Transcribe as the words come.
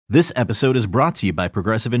This episode is brought to you by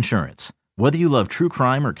Progressive Insurance. Whether you love true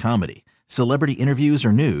crime or comedy, celebrity interviews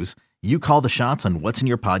or news, you call the shots on what's in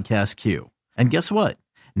your podcast queue. And guess what?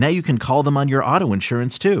 Now you can call them on your auto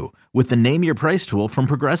insurance too with the Name Your Price tool from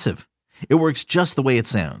Progressive. It works just the way it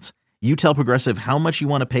sounds. You tell Progressive how much you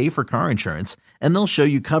want to pay for car insurance, and they'll show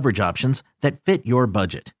you coverage options that fit your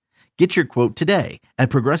budget. Get your quote today at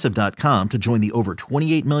Progressive.com to join the over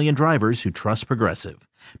 28 million drivers who trust Progressive.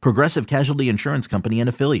 Progressive Casualty Insurance Company and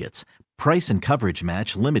Affiliates. Price and coverage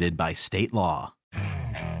match limited by state law.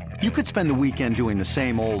 You could spend the weekend doing the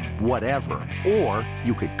same old whatever, or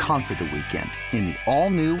you could conquer the weekend in the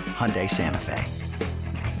all-new Hyundai Santa Fe.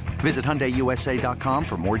 Visit HyundaiUSA.com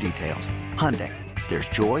for more details. Hyundai, there's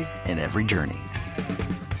joy in every journey.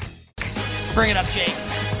 Bring it up, Jake.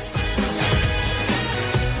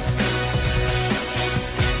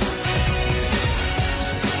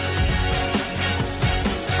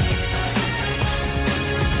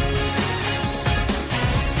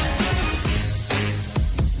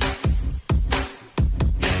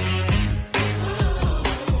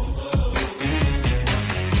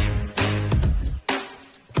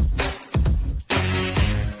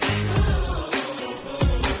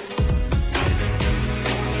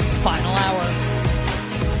 Final hour.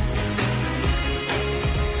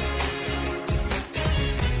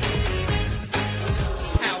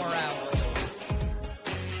 Power hour.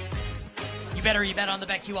 You bet on the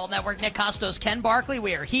BetQL Network. Nick Costos, Ken Barkley,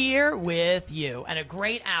 we are here with you. And a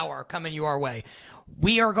great hour coming your way.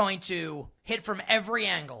 We are going to hit from every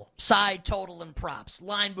angle. Side, total, and props.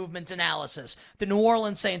 Line movement analysis. The New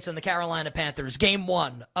Orleans Saints and the Carolina Panthers. Game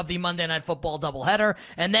 1 of the Monday Night Football doubleheader.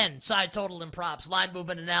 And then side, total, and props. Line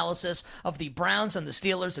movement analysis of the Browns and the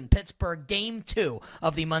Steelers in Pittsburgh. Game 2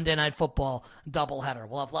 of the Monday Night Football doubleheader.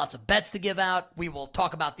 We'll have lots of bets to give out. We will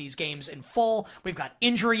talk about these games in full. We've got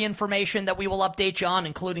injury information that we will update you on,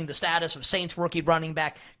 including the status of Saints rookie running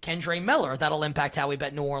back Kendre Miller. That'll impact how we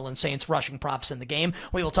bet New Orleans Saints rushing props in the game.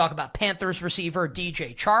 We will talk about Panthers receiver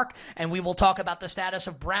DJ Chark, and we will talk about the status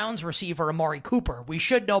of Browns receiver Amari Cooper. We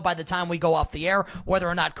should know by the time we go off the air whether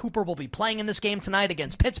or not Cooper will be playing in this game tonight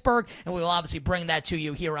against Pittsburgh, and we will obviously bring that to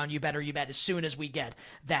you here on You Bet or You Bet as soon as we get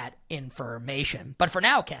that information. But for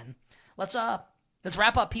now, Ken, let's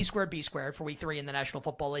wrap up P squared B squared for week 3 in the National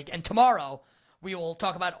Football League, and tomorrow we will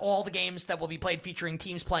talk about all the games that will be played featuring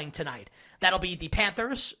teams playing tonight. That'll be the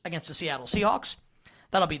Panthers against the Seattle Seahawks.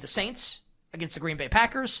 That'll be the Saints against the Green Bay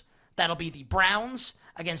Packers. That'll be the Browns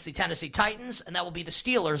against the Tennessee Titans, and that will be the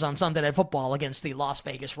Steelers on Sunday Night Football against the Las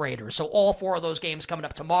Vegas Raiders. So all 4 of those games coming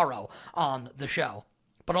up tomorrow on the show.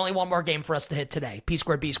 But only one more game for us to hit today. P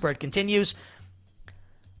squared B squared continues.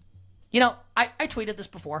 You know, I tweeted this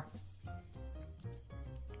before.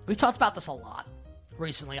 We've talked about this a lot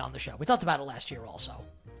recently on the show. We talked about it last year also.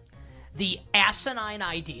 The asinine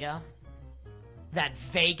idea that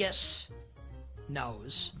Vegas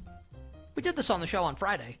knows. We did this on the show on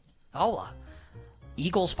Friday.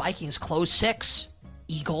 Eagles-Vikings closed 6.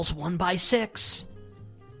 Eagles won by 6.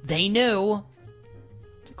 They knew.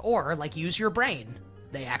 Or, use your brain.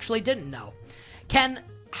 They actually didn't know. Ken,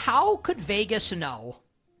 how could Vegas know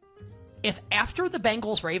if after the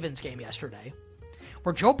Bengals-Ravens game yesterday,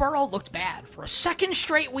 where Joe Burrow looked bad for a second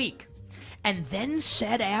straight week, and then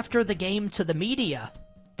said after the game to the media,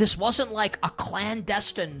 this wasn't like a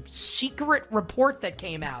clandestine secret report that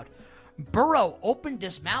came out. Burrow opened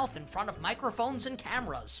his mouth in front of microphones and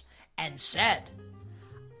cameras and said,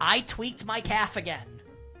 I tweaked my calf again.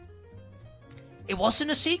 It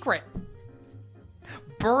wasn't a secret.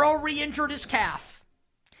 Burrow re-injured his calf.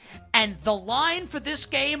 And the line for this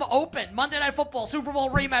game opened. Monday Night Football, Super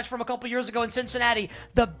Bowl rematch from a couple years ago in Cincinnati.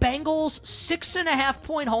 The Bengals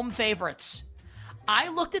 6.5-point home favorites. I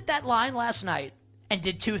looked at that line last night and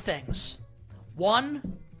did 2 things.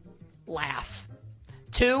 1, laugh.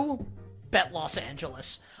 2, bet Los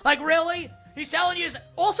Angeles. Really? He's telling you.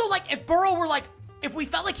 Also, if Burrow were if we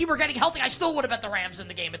felt like he were getting healthy, I still would have bet the Rams in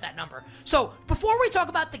the game at that number. So before we talk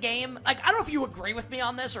about the game, I don't know if you agree with me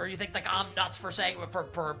on this or you think I'm nuts for saying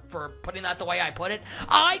for putting that the way I put it.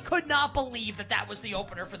 I could not believe that was the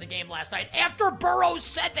opener for the game last night. After Burrow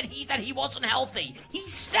said that he wasn't healthy, he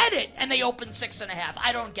said it, and they opened 6.5.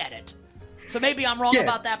 I don't get it. So maybe I'm wrong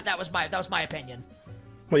about that, but that was my opinion.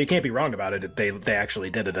 Well, you can't be wrong about it. They actually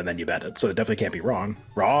did it, and then you bet it. So it definitely can't be wrong.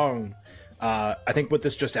 Wrong. I think what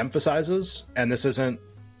this just emphasizes, and this isn't,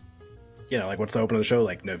 what's the open of the show?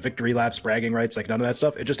 No victory laps, bragging rights, none of that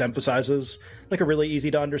stuff. It just emphasizes, a really easy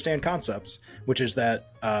to understand concepts, which is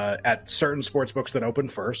that at certain sports books that open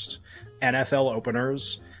first, NFL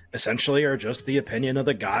openers essentially are just the opinion of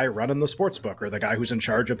the guy running the sports book or the guy who's in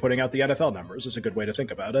charge of putting out the NFL numbers is a good way to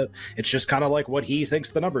think about it. It's just kind of like what he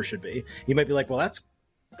thinks the numbers should be. He might be like, well, that's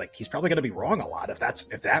like, he's probably going to be wrong a lot. If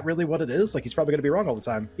that really what it is, like, he's probably going to be wrong all the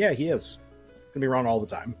time. Yeah, he is going to be wrong all the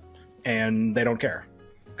time. And they don't care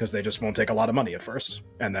because they just won't take a lot of money at first.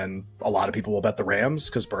 And then a lot of people will bet the Rams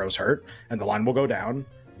because Burrow's hurt and the line will go down,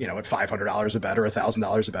 you know, at $500 a bet or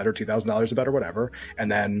 $1,000 a bet or $2,000 a bet or whatever.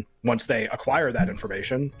 And then once they acquire that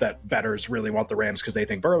information that bettors really want the Rams because they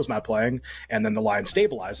think Burrow's not playing, and then the line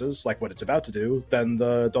stabilizes like what it's about to do, then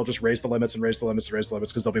they'll just raise the limits and raise the limits and raise the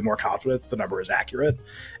limits because they'll be more confident the number is accurate.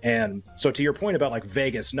 And so to your point about like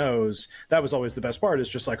Vegas knows, that was always the best part, is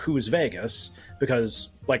just like, who's Vegas?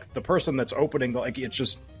 Because like the person that's opening, like, it's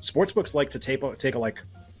just, sportsbooks like to take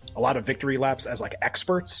a lot of victory laps as like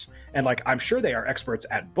experts, and like I'm sure they are experts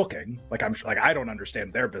at booking. Like I don't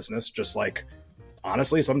understand their business. Just like,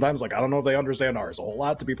 honestly, sometimes like I don't know if they understand ours a whole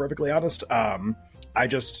lot, to be perfectly honest. I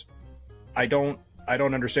don't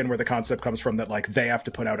understand where the concept comes from that like they have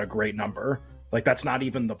to put out a great number. Like that's not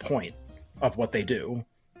even the point of what they do.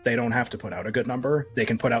 They don't have to put out a good number. They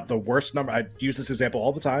can put out the worst number. I use this example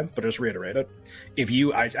all the time, but just reiterate it.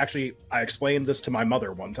 I explained this to my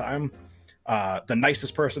mother one time. The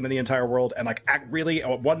nicest person in the entire world, and like really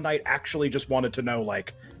one night actually just wanted to know,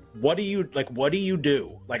 like, what do you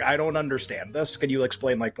do? Like, I don't understand this. Can you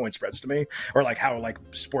explain like point spreads to me, or like how like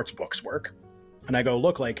sports books work? And I go,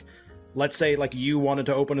 look, like, let's say like you wanted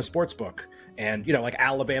to open a sports book, and you know, like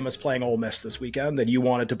Alabama's playing Ole Miss this weekend, and you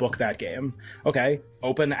wanted to book that game. Okay,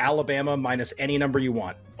 open Alabama minus any number you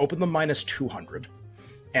want. Open them minus 200,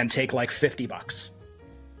 and take like $50.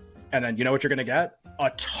 And then you know what you're going to get?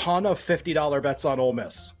 A ton of $50 bets on Ole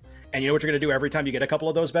Miss. And you know what you're going to do every time you get a couple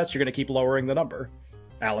of those bets? You're going to keep lowering the number.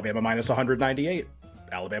 Alabama minus 198.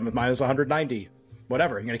 Alabama minus 190.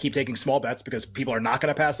 Whatever. You're going to keep taking small bets because people are not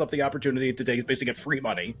going to pass up the opportunity to basically get free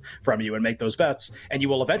money from you and make those bets. And you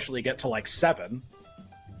will eventually get to like 7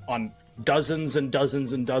 on dozens and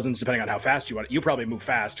dozens and dozens, depending on how fast you want it. You probably move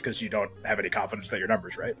fast because you don't have any confidence that your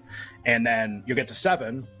number's right. And then you'll get to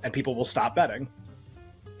 7 and people will stop betting.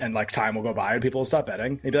 And like time will go by and people will stop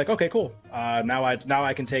betting. They'd be like, okay, cool. Now I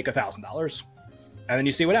can take $1,000. And then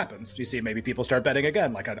you see what happens. You see maybe people start betting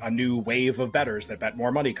again, like a new wave of bettors that bet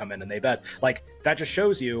more money come in and they bet. Like that just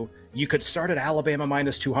shows you could start at Alabama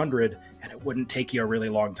minus 200 and it wouldn't take you a really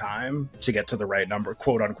long time to get to the right number,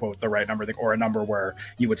 quote unquote, the right number, or a number where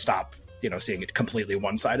you would stop, you know, seeing it completely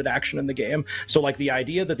one-sided action in the game. So like the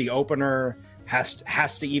idea that the opener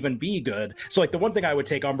has to even be good. So like the one thing I would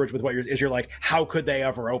take umbrage with you're like, how could they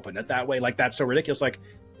ever open it that way? Like that's so ridiculous. Like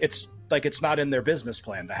it's not in their business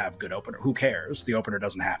plan to have good opener. Who cares? The opener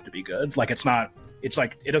doesn't have to be good. Like it's like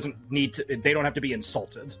it doesn't need to, they don't have to be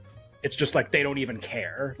insulted. It's just like they don't even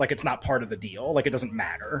care. Like it's not part of the deal. Like it doesn't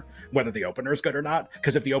matter whether the opener's good or not,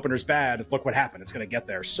 because if the opener's bad, look what happened. It's going to get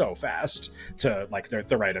there so fast to like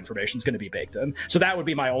the right information's going to be baked in. So that would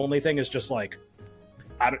be my only thing, is just like,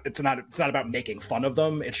 it's not about making fun of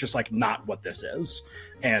them. It's just like not what this is.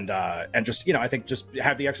 And just, you know, I think just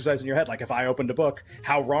have the exercise in your head. Like if I opened a book,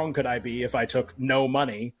 how wrong could I be if I took no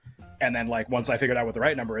money? And then like, once I figured out what the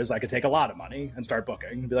right number is, I could take a lot of money and start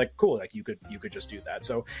booking and be like, cool. Like you could just do that.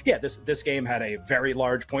 So yeah, this game had a very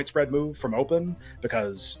large point spread move from open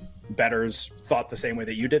because bettors thought the same way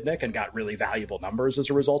that you did, Nick, and got really valuable numbers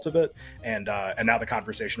as a result of it. And now the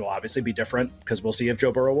conversation will obviously be different because we'll see if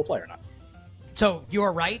Joe Burrow will play or not. So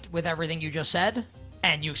you're right with everything you just said,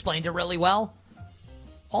 and you explained it really well.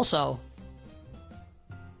 Also,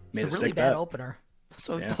 it's a really bad opener.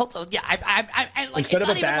 So yeah. Also, yeah, I like, instead of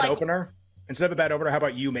a bad opener, how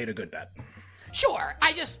about you made a good bet? Sure,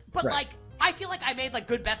 like I feel like I made like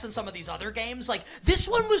good bets in some of these other games. Like this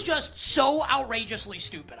one was just so outrageously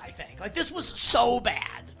stupid. I think like this was so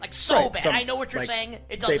bad, like so bad. I know what you're saying.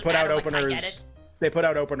 It doesn't matter. Openers, like, I get it. They put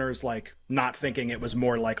out openers like not thinking it was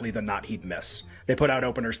more likely than not he'd miss. They put out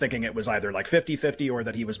openers thinking it was either like 50-50 or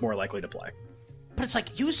that he was more likely to play. But it's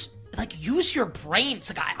like use your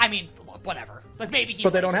brains. Like I mean, whatever. Like maybe he.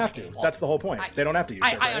 But they don't have to. That's the whole point. They don't have to use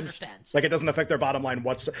their brains. I understand. Like it doesn't affect their bottom line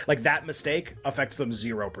whatsoever. Like that mistake affects them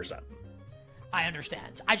 0%. I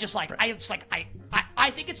understand.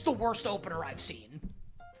 I think it's the worst opener I've seen.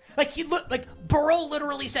 Like Burrow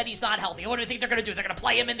literally said he's not healthy. What do you think they're going to do? They're going to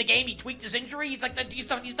play him in the game. He tweaked his injury. He's like he's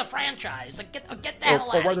the franchise. Like get the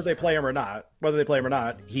hell out. Or whether they play him or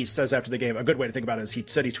not, he says after the game. A good way to think about it is he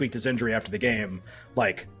said he tweaked his injury after the game.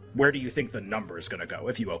 Like, where do you think the number is going to go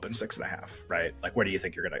if you open 6.5? Right? Like, where do you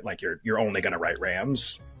think you're going to like you're only going to write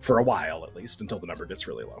Rams for a while at least until the number gets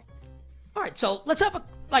really low. All right, so let's have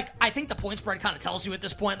like, I think the point spread kind of tells you at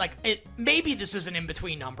this point, like, maybe this is an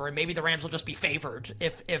in-between number, and maybe the Rams will just be favored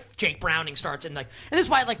if Jake Browning starts. And this is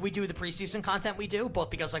why, like, we do the preseason content we do, both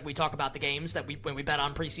because, like, we talk about the games when we bet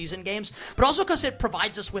on preseason games, but also because it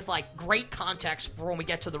provides us with, like, great context for when we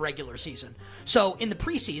get to the regular season. So, in the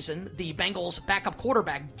preseason, the Bengals backup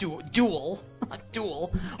quarterback duel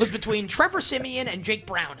was between Trevor Siemian and Jake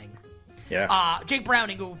Browning. Yeah. Jake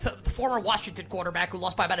Browning, the former Washington quarterback who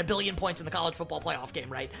lost by about 1 billion points in the college football playoff game,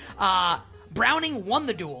 right? Browning won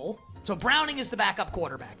the duel, so Browning is the backup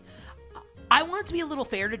quarterback. I want it to be a little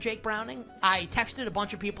fair to Jake Browning. I texted a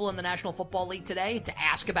bunch of people in the National Football League today to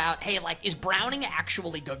ask about, hey, like, is Browning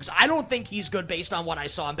actually good? Because I don't think he's good based on what I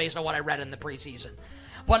saw and based on what I read in the preseason.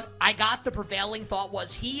 What I got, the prevailing thought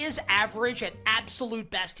was he is average. At absolute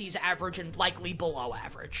best, he's average and likely below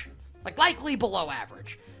average. Like, likely below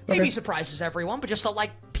average. Maybe he surprises everyone, but just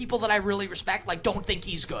like people that I really respect, like, don't think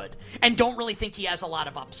he's good and don't really think he has a lot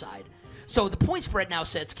of upside. So the point spread now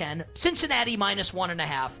sits, Ken, Cincinnati minus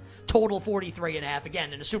 1.5, total 43.5.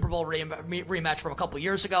 Again, in a Super Bowl rematch from a couple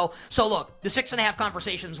years ago. So look, the 6.5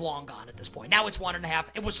 conversation's long gone at this point. Now it's 1.5.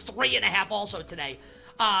 It was 3.5 also today.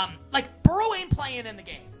 Like, Burrow ain't playing in the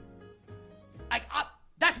game.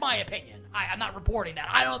 That's my opinion. I'm not reporting that.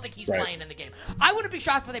 I don't think he's playing in the game. I wouldn't be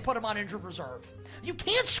shocked if they put him on injured reserve. You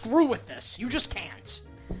can't screw with this. You just can't.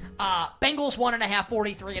 Bengals 1.5,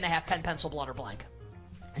 43.5, pen, pencil, blood, or blank.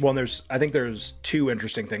 Well, I think there's two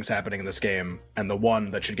interesting things happening in this game, and the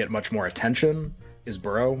one that should get much more attention is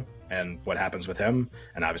Burrow and what happens with him.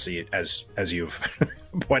 And obviously, as you've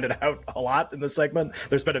pointed out a lot in this segment,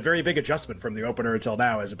 there's been a very big adjustment from the opener until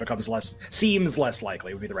now as it becomes seems less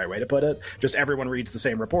likely would be the right way to put it. Just everyone reads the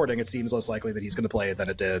same reporting. It seems less likely that he's going to play than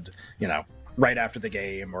it did, right after the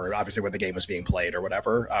game, or obviously when the game was being played or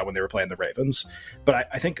whatever, when they were playing the Ravens. But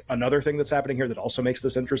I think another thing that's happening here that also makes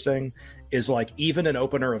this interesting is, like, even an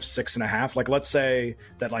opener of 6.5, like, let's say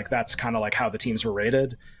that, like, that's kind of like how the teams were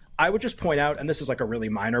rated. I would just point out, and this is like a really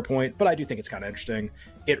minor point, but I do think it's kind of interesting.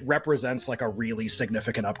 It represents like a really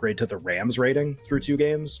significant upgrade to the Rams rating through 2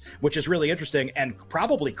 games, which is really interesting and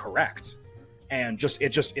probably correct. And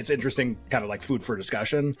it's interesting, kind of like food for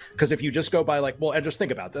discussion. Because if you just go by and just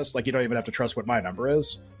think about this, like, you don't even have to trust what my number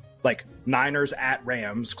is. Like, Niners at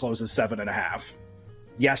Rams closes 7.5.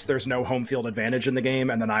 Yes, there's no home field advantage in the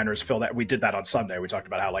game, and the Niners fill that. We did that on Sunday. We talked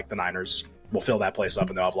about how, like, the Niners will fill that place up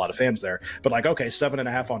and they'll have a lot of fans there. But, like, okay,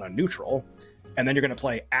 7.5 on a neutral, and then you're going to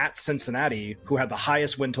play at Cincinnati, who had the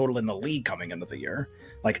highest win total in the league coming into the year.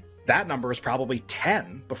 Like, that number is probably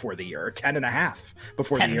 10 before the year, 10.5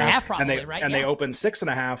 before the year. 10.5 probably, right? And they opened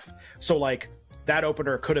 6.5. So, like, that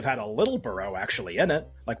opener could have had a little Burrow actually in it.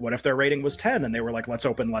 Like, what if their rating was 10 and they were like, let's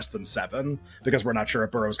open less than 7 because we're not sure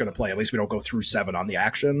if Burrow's going to play. At least we don't go through 7 on the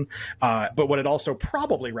action. But what it also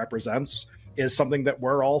probably represents is something that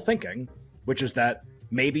we're all thinking, which is that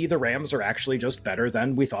maybe the Rams are actually just better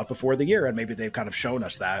than we thought before the year. And maybe they've kind of shown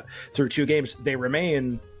us that through 2 games. They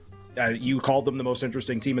remain, you called them the most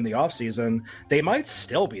interesting team in the offseason. They might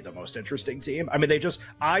still be the most interesting team. I mean,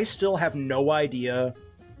 I still have no idea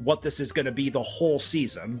what this is going to be the whole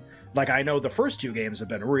season. Like, I know the first 2 games have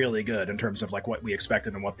been really good in terms of like what we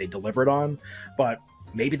expected and what they delivered on, but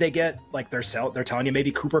maybe they get, like, they're telling you maybe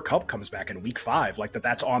Cooper Kupp comes back in week 5, like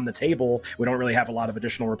that's on the table. We don't really have a lot of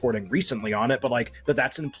additional reporting recently on it, but like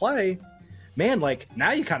that's in play. Man, like,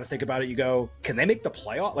 now you kind of think about it, you go, can they make the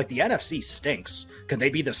playoff? Like, the NFC stinks. Can they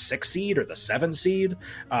be the 6 seed or the 7 seed?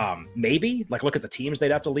 Maybe. Like, look at the teams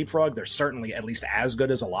they'd have to leapfrog. They're certainly at least as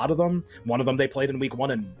good as a lot of them. One of them they played in week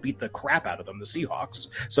 1 and beat the crap out of them, the Seahawks.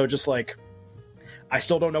 So just, like, I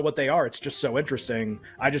still don't know what they are. It's just so interesting.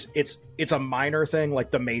 It's a minor thing. Like,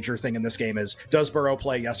 the major thing in this game is, does Burrow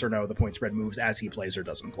play? Yes or no? The point spread moves as he plays or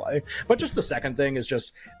doesn't play. But just the second thing is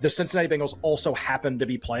just the Cincinnati Bengals also happen to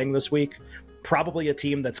be playing this week. Probably a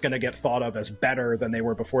team that's going to get thought of as better than they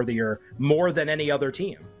were before the year, more than any other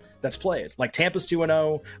team that's played. Like, Tampa's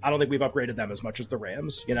 2-0. I don't think we've upgraded them as much as the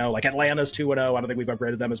Rams. Like, Atlanta's 2-0. I don't think we've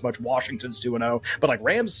upgraded them as much. Washington's 2-0. But, like,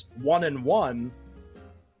 Rams 1-1.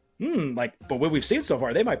 But what we've seen so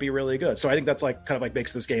far, they might be really good. So I think that's, like, kind of like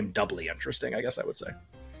makes this game doubly interesting, I guess I would say.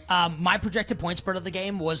 My projected point spread of the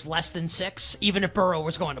game was less than 6, even if Burrow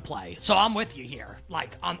was going to play. So I'm with you here.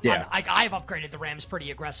 Like, I've upgraded the Rams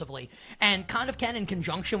pretty aggressively. And kind of, Ken, in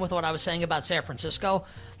conjunction with what I was saying about San Francisco,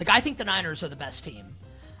 like, I think the Niners are the best team.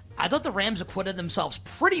 I thought the Rams acquitted themselves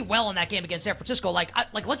pretty well in that game against San Francisco.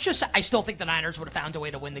 Let's just say I still think the Niners would have found a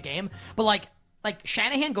way to win the game. But, like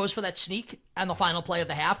Shanahan goes for that sneak on the final play of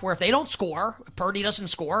the half, where if they don't score, if Purdy doesn't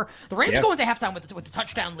score, the Rams go into halftime with the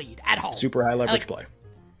touchdown lead at home. Super high leverage play.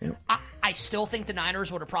 Yeah. I still think the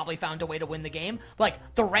Niners would have probably found a way to win the game. Like,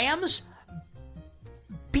 the Rams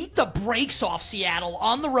beat the brakes off Seattle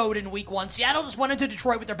on the road in week 1. Seattle just went into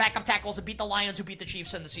Detroit with their backup tackles and beat the Lions, who beat the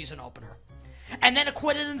Chiefs in the season opener. And then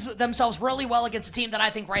acquitted themselves really well against a team that I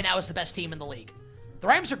think right now is the best team in the league. The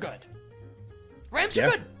Rams are good. Rams are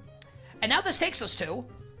good. And now this takes us to,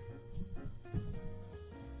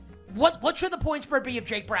 what should the point spread be if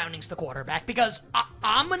Jake Browning's the quarterback? Because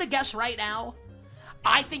I'm going to guess right now,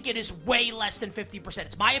 I think it is way less than 50%.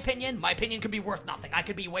 It's my opinion. My opinion could be worth nothing. I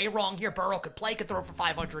could be way wrong here. Burrow could play, could throw for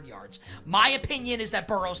 500 yards. My opinion is that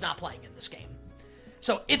Burrow's not playing in this game.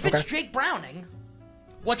 So if it's Jake Browning,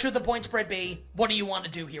 what should the point spread be? What do you want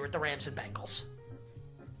to do here with the Rams and Bengals?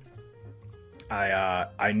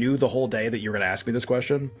 I knew the whole day that you were going to ask me this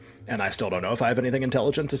question, and I still don't know if I have anything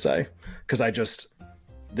intelligent to say, because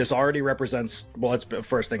this already represents, well,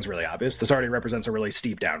 first thing's really obvious. This already represents a really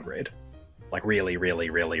steep downgrade. Like really, really,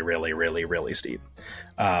 really, really, really, really steep.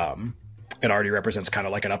 It already represents kind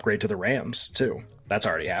of like an upgrade to the Rams, too. That's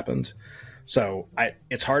already happened. So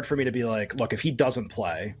it's hard for me to be like, look, if he doesn't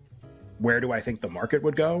play, where do I think the market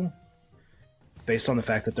would go? Based on the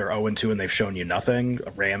fact that they're 0-2 and they've shown you nothing,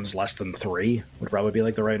 Rams less than 3 would probably be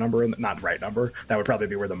like the right number. Not the right number. That would probably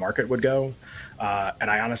be where the market would go.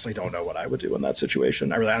 And I honestly don't know what I would do in that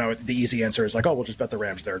situation. I know the easy answer is like, oh, we'll just bet the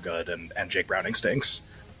Rams, they're good, and Jake Browning stinks.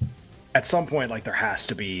 At some point, like, there has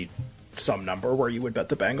to be some number where you would bet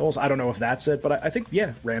the Bengals. I don't know if that's it, but I think,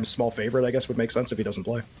 Rams small favorite, I guess, would make sense if he doesn't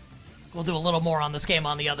play. We'll do a little more on this game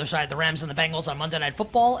on the other side, the Rams and the Bengals on Monday Night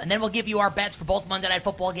Football, and then we'll give you our bets for both Monday Night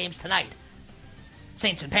Football games tonight.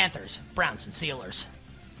 Saints and Panthers, Browns and Steelers.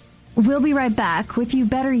 We'll be right back with You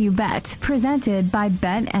Better You Bet, presented by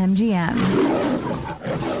BetMGM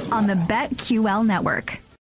on the BetQL network.